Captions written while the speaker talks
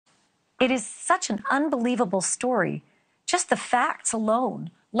It is such an unbelievable story. Just the facts alone,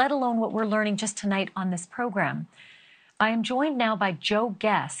 let alone what we're learning just tonight on this program. I am joined now by Joe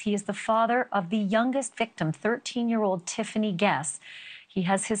Guess. He is the father of the youngest victim, 13-year-old Tiffany Guess. He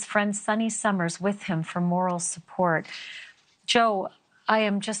has his friend Sonny Summers with him for moral support. Joe, I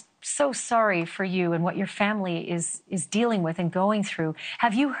am just so sorry for you and what your family is dealing with and going through.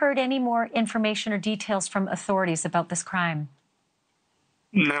 Have you heard any more information or details from authorities about this crime?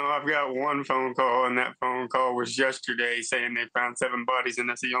 No, I've got one phone call, and that phone call was yesterday saying they found 7 bodies, and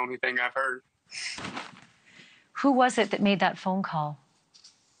that's the only thing I've heard. Who was it that made that phone call?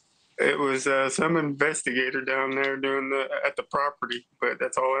 It was some investigator down there at the property, but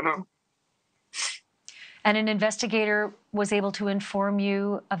that's all I know. And an investigator was able to inform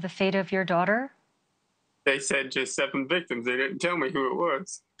you of the fate of your daughter? They said just 7 victims. They didn't tell me who it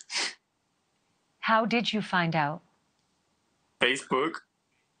was. How did you find out? Facebook,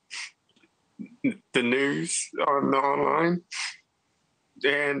 the news online,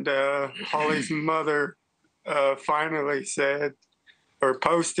 and Holly's mother finally said or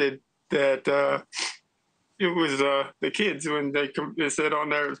posted that it was the kids when they said on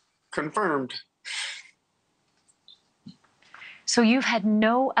there confirmed. So you've had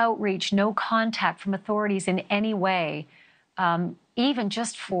no outreach, no contact from authorities in any way, even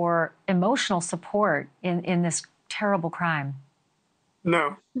just for emotional support in this terrible crime?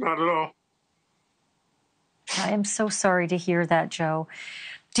 No, not at all. I am so sorry to hear that, Joe.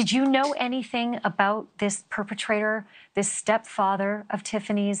 Did you know anything about this perpetrator, this stepfather of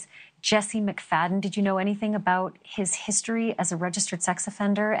Tiffany's, Jesse McFadden? Did you know anything about his history as a registered sex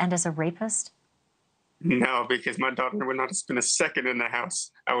offender and as a rapist? No, because my daughter would not have spent a second in the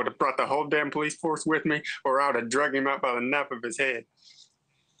house. I would have brought the whole damn police force with me, or I would have dragged him out by the nape of his head.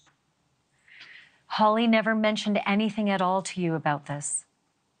 Holly never mentioned anything at all to you about this?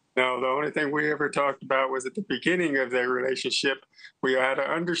 No, the only thing we ever talked about was at the beginning of their relationship, we had an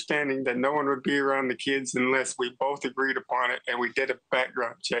understanding that no one would be around the kids unless we both agreed upon it, and we did a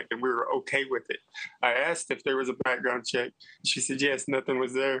background check, and we were okay with it. I asked if there was a background check. She said yes, nothing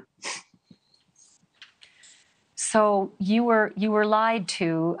was there. So you were lied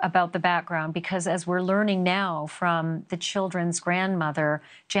to about the background, because as we're learning now from the children's grandmother,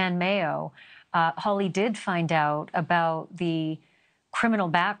 Jan Mayo, Holly did find out about the criminal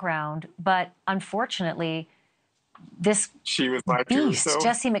background, but unfortunately, this she was lied beast, to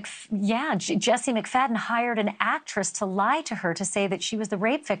Jesse McFadden hired an actress to lie to her to say that she was the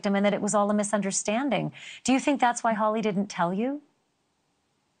rape victim and that it was all a misunderstanding. Do you think that's why Holly didn't tell you?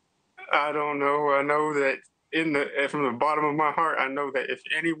 I don't know. I know that from the bottom of my heart, I know that if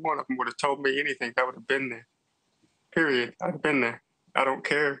any one of them would have told me anything, I would have been there. Period. I'd have been there. I don't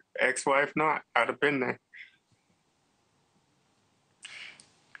care, ex-wife not. I'd have been there.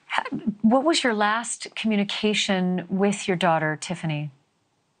 What was your last communication with your daughter, Tiffany?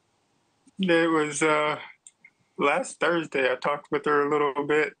 It was last Thursday. I talked with her a little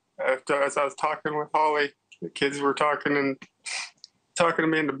bit. As I was talking with Holly, the kids were talking to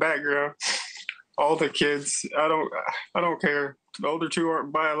me in the background. All the kids, I don't care. The older 2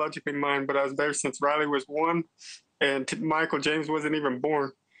 aren't biologically mine, but I was there since Riley was 1, and Michael James wasn't even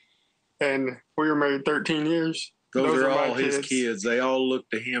born. And we were married 13 years. Those are all his kids. They all look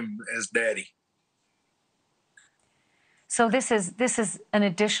to him as daddy. So this is an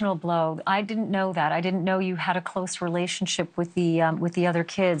additional blow. I didn't know that. I didn't know you had a close relationship with the other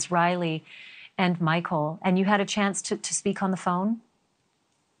kids, Riley and Michael, and you had a chance to speak on the phone?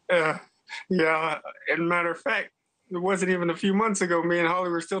 Yeah. As a matter of fact, it wasn't even a few months ago, me and Holly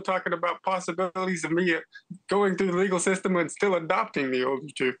were still talking about possibilities of me going through the legal system and still adopting the older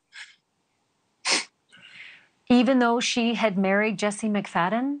 2. Even though she had married Jesse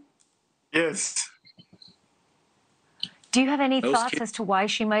McFadden? Yes. Do you have any thoughts as to why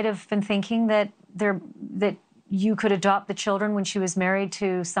she might have been thinking that you could adopt the children when she was married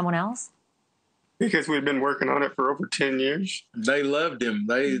to someone else? Because we've been working on it for over 10 years. They loved him.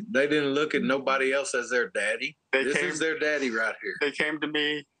 They didn't look at nobody else as their daddy. This is their daddy right here. They came to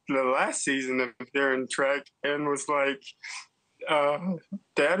me the last season of during track and was like,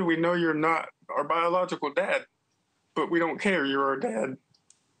 Dad, we know you're not our biological dad, but we don't care. You're our dad.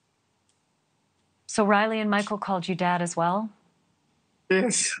 So Riley and Michael called you dad as well?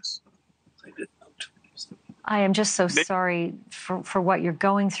 Yes. I am just so sorry for what you're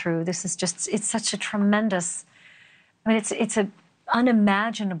going through. This is just, it's such a tremendous, I mean, it's an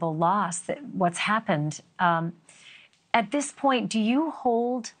unimaginable loss that what's happened. At this point, do you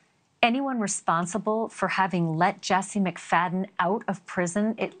hold anyone responsible for having let Jesse McFadden out of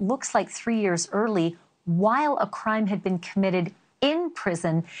prison? It looks like 3 years early, while a crime had been committed in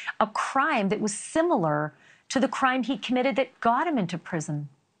prison a crime that was similar to the crime he committed that got him into prison.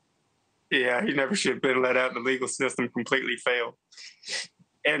 Yeah, he never should have been let out. The legal system completely failed.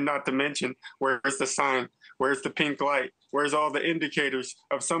 And not to mention, where's the sign? Where's the pink light? Where's all the indicators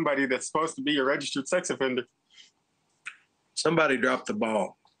of somebody that's supposed to be a registered sex offender? Somebody dropped the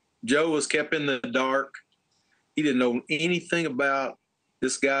ball. Joe was kept in the dark. He didn't know anything about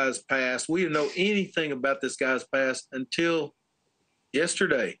this guy's past. We didn't know anything about this guy's past until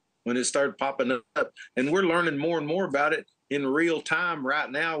yesterday when it started popping up. And we're learning more and more about it in real time right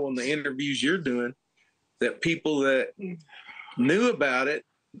now on the interviews you're doing, that people that knew about it,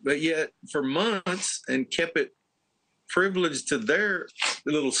 but yet for months and kept it privileged to their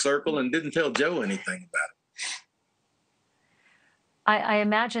little circle and didn't tell Joe anything about it. I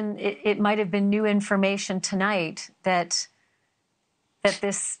imagine it might have been new information tonight that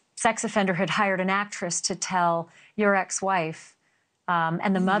this sex offender had hired an actress to tell your ex-wife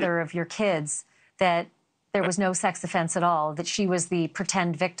and the mother of your kids that there was no sex offense at all, that she was the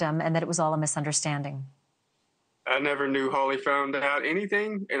pretend victim and that it was all a misunderstanding. I never knew Holly found out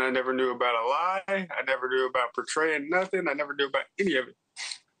anything, and I never knew about a lie. I never knew about portraying nothing. I never knew about any of it.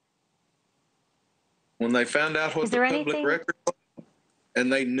 When they found out what the public record was,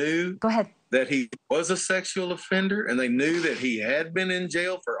 and they knew that he was a sexual offender, and they knew that he had been in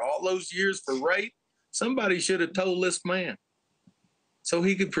jail for all those years for rape, somebody should have told this man so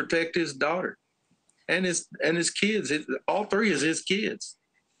he could protect his daughter and his kids. All three is his kids.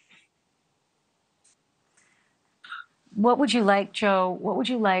 What would you like, Joe, what would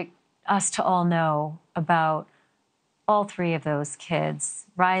you like us to all know about all three of those kids,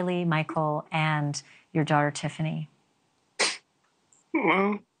 Riley, Michael, and your daughter, Tiffany?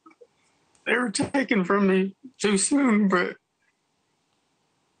 Well, they were taken from me too soon, but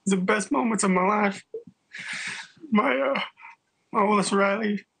it's the best moments of my life. My oldest,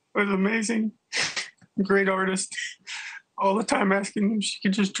 Riley, was amazing, great artist. All the time asking if she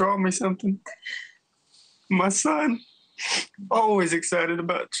could just draw me something. My son, always excited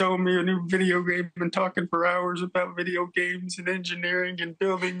about showing me a new video game and talking for hours about video games and engineering and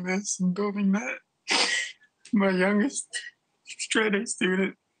building this and building that. My youngest, straight A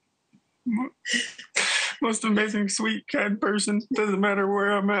student, most amazing, sweet, kind person. Doesn't matter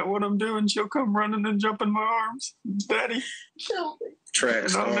where I'm at, what I'm doing, she'll come running and jump in my arms. Daddy. Track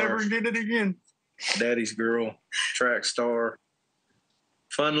star. And I'll never get it again. Daddy's girl, track star.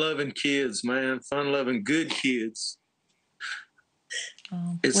 Fun-loving kids, man. Fun-loving, good kids.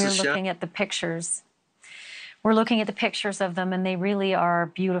 We're looking at the pictures. We're looking at the pictures of them, and they really are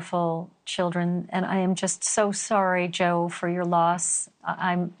beautiful children. And I am just so sorry, Joe, for your loss.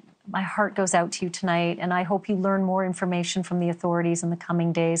 My heart goes out to you tonight, and I hope you learn more information from the authorities in the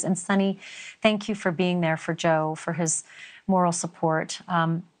coming days. And Sonny, thank you for being there for Joe, for his moral support.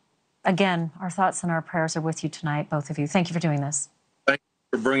 Again, our thoughts and our prayers are with you tonight, both of you. Thank you for doing this. Thank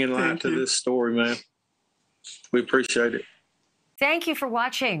you for bringing light to this story, man. We appreciate it. Thank you for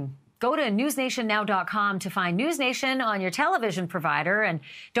watching. Go to newsnationnow.com to find NewsNation on your television provider. And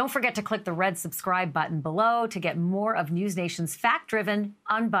don't forget to click the red subscribe button below to get more of NewsNation's fact-driven,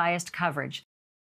 unbiased coverage.